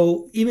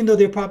 So even though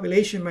their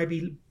population might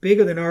be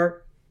bigger than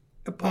our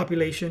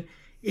population,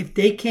 if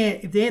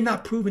they're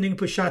not proven they can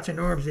put shots in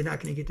arms, they're not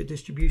going to get the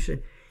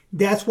distribution.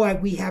 That's why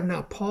we have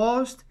not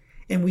paused.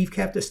 and we've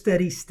kept a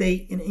steady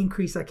state and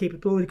increased our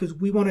capability because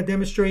we want to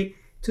demonstrate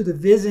to the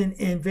VISN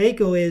and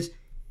VACO is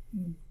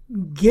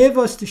give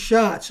us the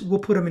shots, we'll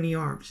put them in the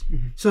arms.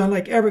 Mm-hmm. So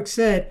like Eric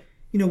said,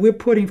 we're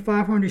putting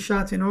 500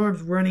 shots in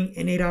arms running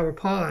an 8-hour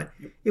pod.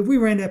 If we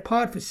ran that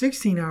pod for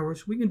 16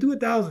 hours, we can do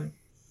 1,000.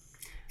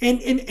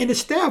 And the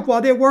staff,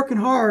 while they're working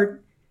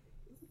hard,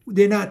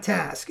 they're not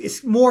tasked.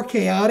 It's more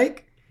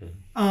chaotic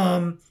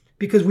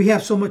because we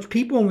have so much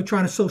people and we're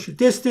trying to social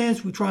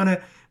distance. We're trying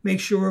to make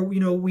sure,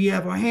 we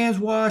have our hands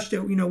washed,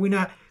 that, we're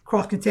not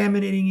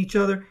cross-contaminating each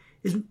other.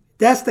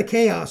 That's the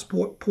chaos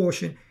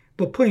portion.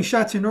 But putting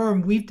shots in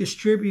arm, we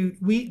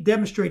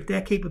demonstrate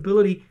that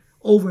capability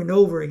over and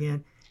over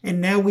again. And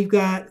now we've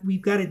got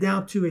it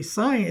down to a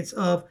science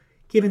of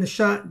giving the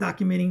shot,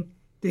 documenting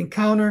the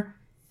encounter,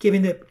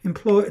 giving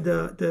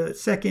the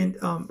second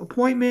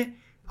appointment,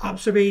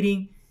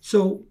 observating.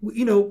 So,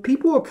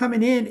 people are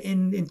coming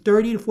in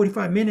 30 to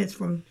 45 minutes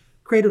from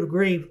cradle to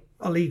grave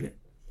are leaving.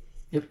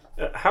 Yep.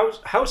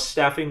 How's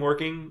staffing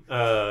working,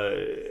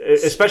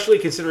 especially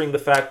considering the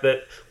fact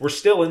that we're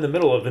still in the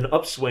middle of an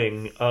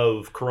upswing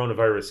of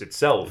coronavirus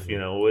itself?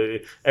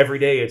 Every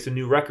day it's a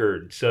new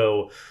record.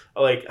 So,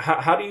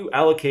 how do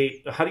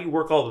you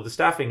work all of the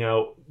staffing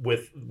out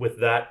with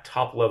that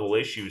top level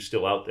issue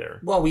still out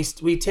there? Well,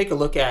 we take a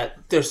look at,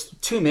 there's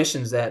two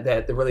missions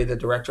that really the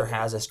director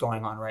has us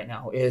going on right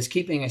now, is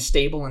keeping a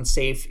stable and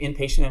safe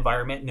inpatient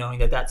environment, knowing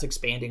that that's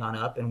expanding on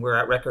up and we're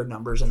at record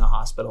numbers in the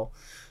hospital.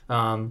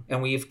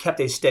 And we've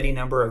kept a steady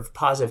number of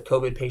positive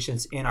COVID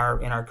patients in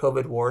our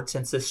COVID ward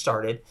since this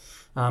started,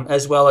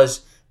 as well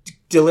as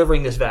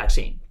delivering this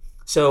vaccine.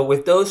 So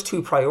with those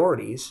two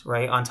priorities,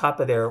 right, on top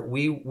of there,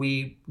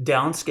 we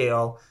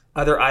downscale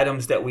other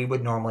items that we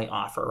would normally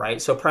offer,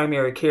 right? So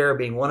primary care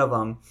being one of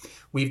them,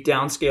 we've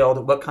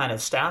downscaled what kind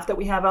of staff that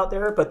we have out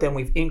there, but then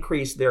we've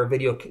increased their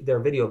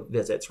video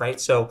visits,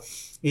 right? So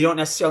you don't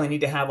necessarily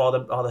need to have all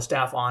the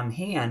staff on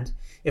hand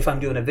if I'm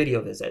doing a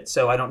video visit,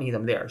 so I don't need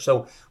them there.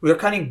 So we're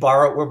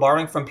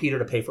borrowing from Peter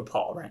to pay for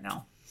Paul right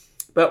now.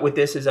 But with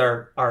this as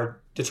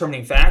our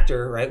determining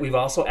factor, right, we've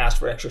also asked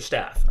for extra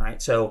staff,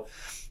 right? So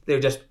they're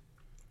just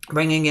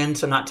bringing in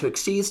some not to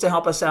exceeds to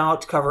help us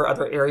out, to cover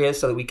other areas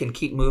so that we can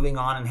keep moving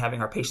on and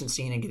having our patients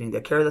seen and getting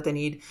the care that they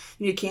need.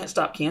 You can't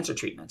stop cancer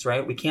treatments,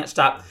 right? We can't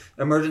stop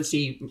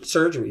emergency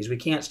surgeries. We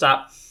can't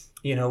stop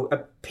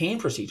pain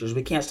procedures.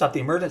 We can't stop the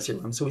emergency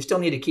room. So we still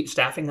need to keep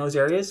staffing those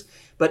areas.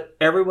 But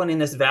everyone in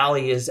this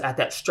valley is at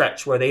that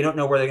stretch where they don't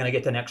know where they're going to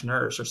get the next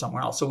nurse or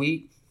somewhere else. So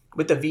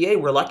with the VA,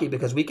 we're lucky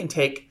because we can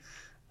take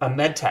a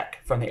med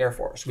tech from the Air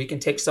Force. We can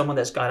take someone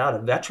that's got out, a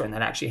veteran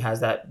that actually has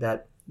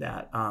that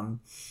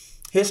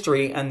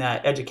history and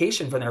that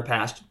education from their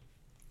past,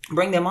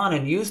 bring them on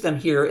and use them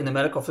here in the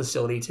medical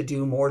facility to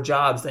do more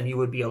jobs than you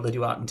would be able to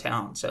do out in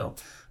town. So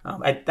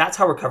that's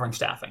how we're covering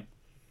staffing.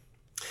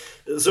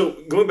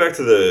 So going back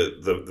to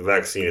the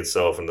vaccine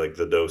itself and like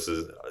the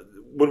doses,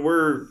 when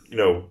we're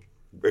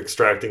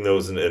extracting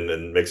those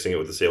and mixing it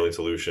with the saline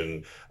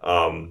solution,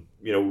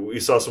 we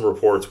saw some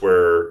reports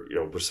where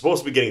we're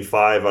supposed to be getting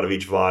 5 out of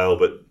each vial,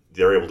 but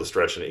they're able to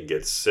stretch it and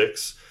get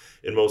 6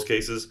 in most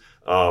cases.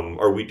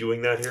 Are we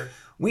doing that here?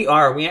 We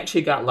are. We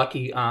actually got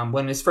lucky.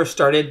 When this first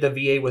started, the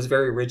VA was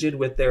very rigid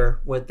with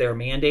their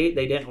mandate.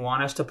 They didn't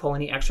want us to pull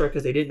any extra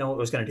because they didn't know what it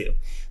was going to do.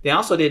 They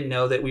also didn't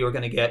know that we were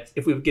going to get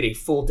a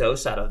full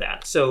dose out of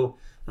that. So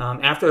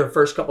after the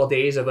first couple of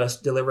days of us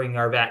delivering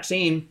our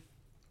vaccine,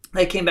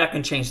 they came back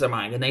and changed their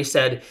mind. And they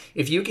said,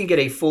 if you can get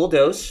a full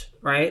dose,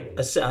 right,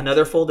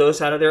 another full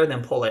dose out of there,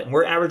 then pull it. And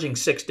we're averaging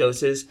 6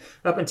 doses.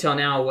 Up until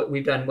now,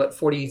 we've done,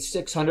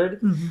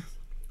 4,600? Mm-hmm.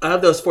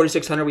 Of those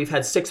 4,600, we've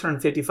had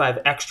 655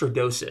 extra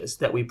doses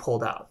that we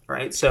pulled out,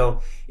 right?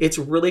 So it's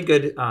really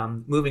good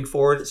moving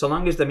forward. So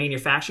long as the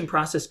manufacturing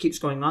process keeps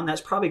going on,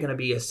 that's probably going to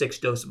be a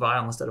 6-dose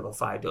vial instead of a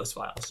 5-dose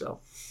vial.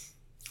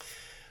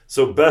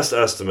 So best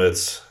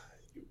estimates,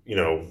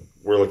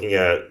 we're looking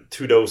at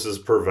 2 doses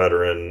per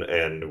veteran,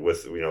 and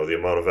with the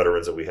amount of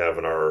veterans that we have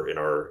in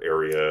our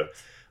area,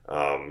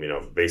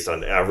 based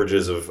on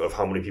averages of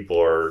how many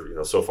people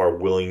are so far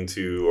willing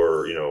to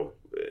or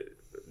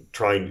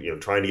trying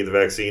to get the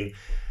vaccine.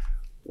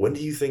 When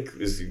do you think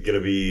is going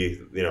to be,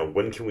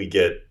 when can we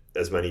get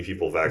as many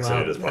people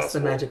vaccinated as possible? That's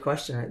the magic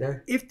question right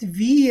there. If the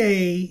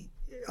VA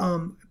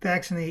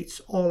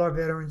vaccinates all our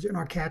veterans in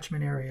our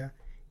catchment area,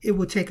 it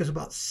will take us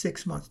about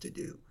 6 months to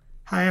do.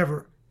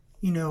 However,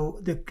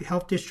 the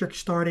health district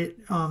started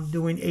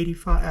doing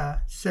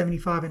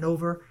 75 and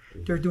over.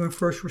 They're doing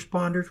first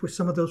responders, with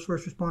some of those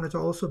first responders are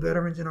also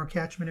veterans in our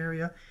catchment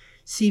area.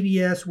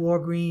 CVS,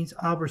 Walgreens,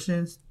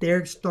 Albertsons,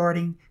 they're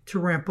starting to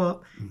ramp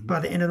up. Mm-hmm. By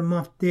the end of the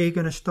month, they're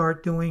going to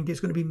start there's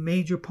going to be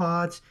major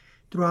pods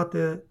throughout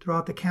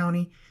the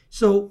county.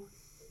 So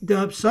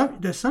the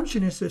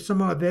assumption is that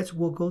some of our vets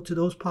will go to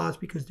those pods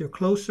because they're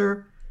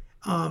closer.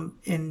 But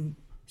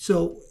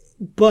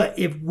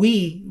if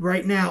we,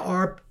 right now,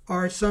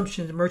 our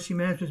assumptions, emergency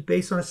management is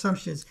based on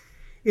assumptions,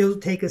 it'll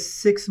take us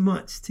 6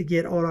 months to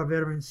get all our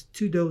veterans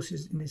 2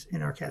 doses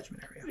in our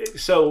catchment area.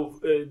 So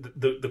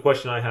the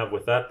question I have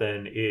with that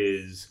then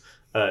is,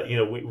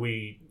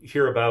 we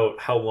hear about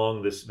how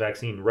long this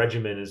vaccine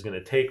regimen is going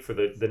to take for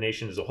the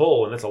nation as a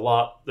whole, and that's a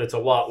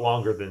lot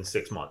longer than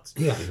 6 months.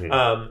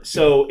 Yeah.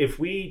 So if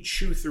we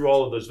chew through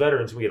all of those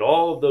veterans, we get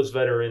all of those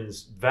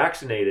veterans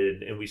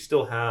vaccinated, and we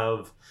still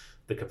have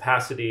the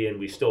capacity and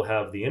we still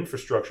have the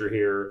infrastructure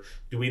here,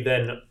 do we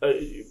then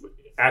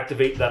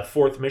activate that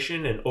fourth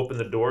mission and open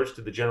the doors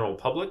to the general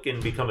public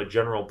and become a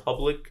general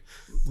public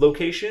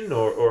location,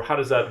 or how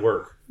does that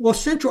work? Well,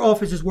 central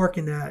office is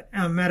working that.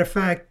 Matter of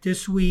fact,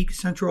 this week,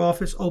 central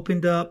office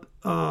opened up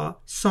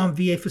some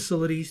VA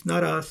facilities,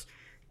 not us,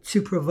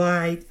 to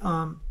provide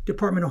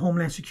Department of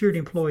Homeland Security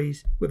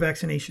employees with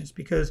vaccinations,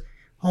 because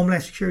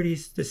Homeland Security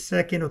is the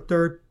second or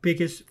third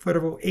biggest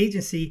federal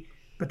agency,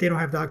 but they don't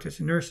have doctors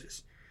and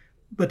nurses,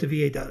 but the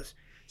VA does.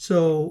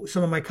 So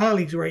some of my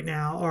colleagues right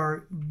now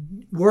are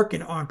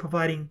working on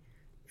providing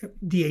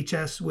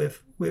DHS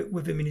with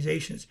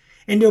immunizations.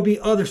 And there'll be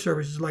other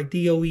services like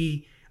the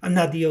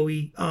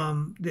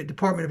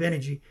Department of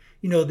Energy.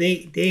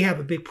 They have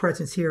a big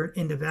presence here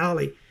in the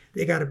Valley.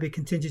 They got a big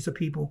contingent of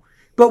people.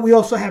 But we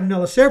also have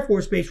Nellis Air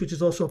Force Base, which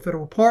is also a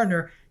federal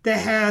partner, that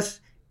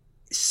has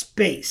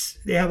space.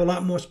 They have a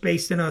lot more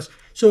space than us.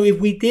 So if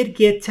we did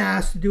get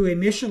tasked to do a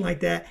mission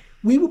like that,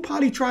 we would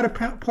probably try to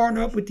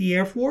partner up with the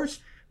Air Force,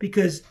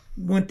 because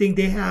one thing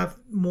they have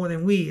more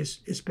than we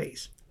is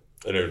space.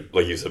 And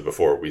like you said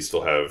before, we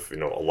still have, a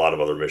lot of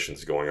other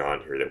missions going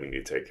on here that we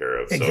need to take care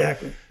of.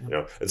 Exactly.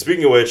 So, and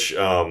speaking of which,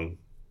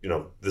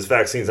 this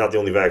vaccine is not the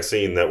only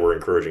vaccine that we're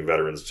encouraging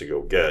veterans to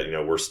go get.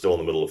 We're still in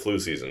the middle of flu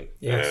season.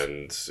 Yes.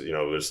 And,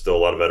 there's still a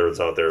lot of veterans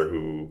out there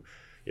who,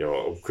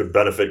 could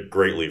benefit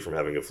greatly from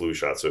having a flu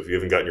shot. So if you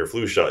haven't gotten your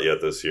flu shot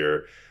yet this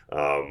year,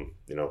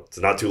 it's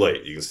not too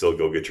late. You can still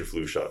go get your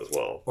flu shot as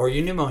well. Or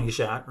your pneumonia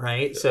shot,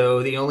 right? Yeah.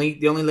 So the only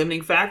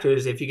limiting factor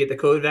is if you get the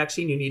COVID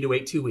vaccine, you need to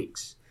wait 2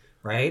 weeks.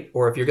 Right?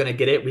 Or if you're going to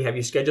get it, we have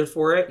you scheduled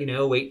for it,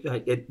 wait,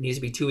 it needs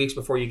to be 2 weeks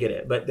before you get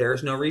it. But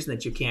there's no reason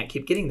that you can't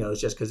keep getting those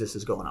just because this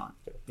is going on.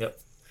 Yep.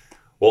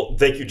 Well,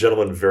 thank you,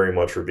 gentlemen, very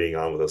much for being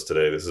on with us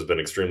today. This has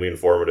been extremely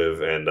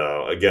informative. And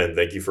again,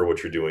 thank you for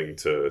what you're doing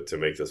to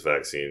make this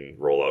vaccine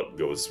rollout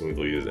go as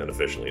smoothly and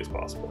efficiently as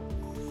possible.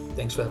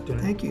 Thanks for that.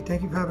 Thank you.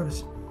 Thank you for having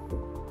us.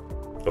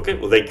 Okay.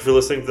 Well, thank you for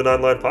listening to the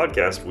 9 Line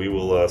podcast. We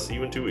will see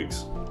you in 2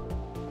 weeks.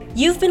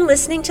 You've been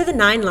listening to The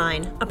 9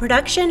 Line, a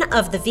production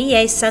of the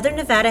VA Southern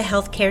Nevada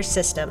Healthcare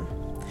System.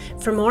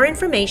 For more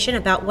information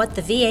about what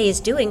the VA is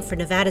doing for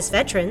Nevada's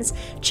veterans,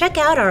 check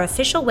out our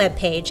official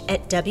webpage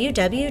at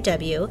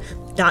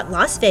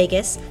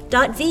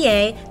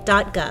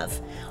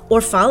www.lasvegas.va.gov or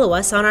follow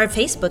us on our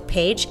Facebook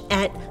page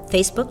at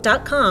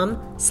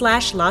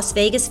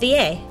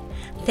facebook.com/LasVegasVA.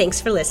 Thanks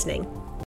for listening.